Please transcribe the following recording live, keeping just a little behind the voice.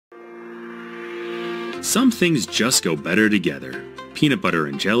Some things just go better together. Peanut butter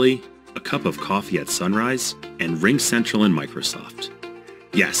and jelly, a cup of coffee at sunrise, and RingCentral and Microsoft.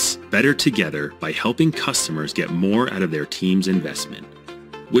 Yes, better together by helping customers get more out of their team's investment.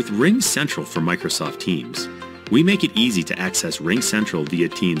 With RingCentral for Microsoft Teams, we make it easy to access RingCentral via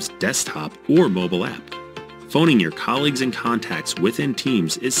Teams desktop or mobile app. Phoning your colleagues and contacts within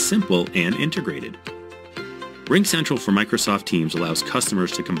Teams is simple and integrated. RingCentral for Microsoft Teams allows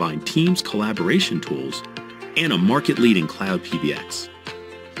customers to combine Teams collaboration tools and a market-leading cloud PBX.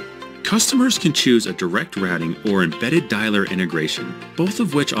 Customers can choose a direct routing or embedded dialer integration, both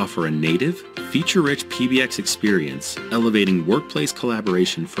of which offer a native, feature-rich PBX experience, elevating workplace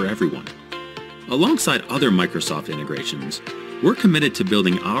collaboration for everyone. Alongside other Microsoft integrations, we're committed to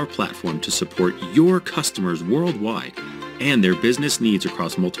building our platform to support your customers worldwide and their business needs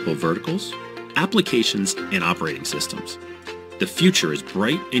across multiple verticals, applications, and operating systems. The future is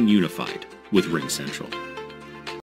bright and unified with RingCentral.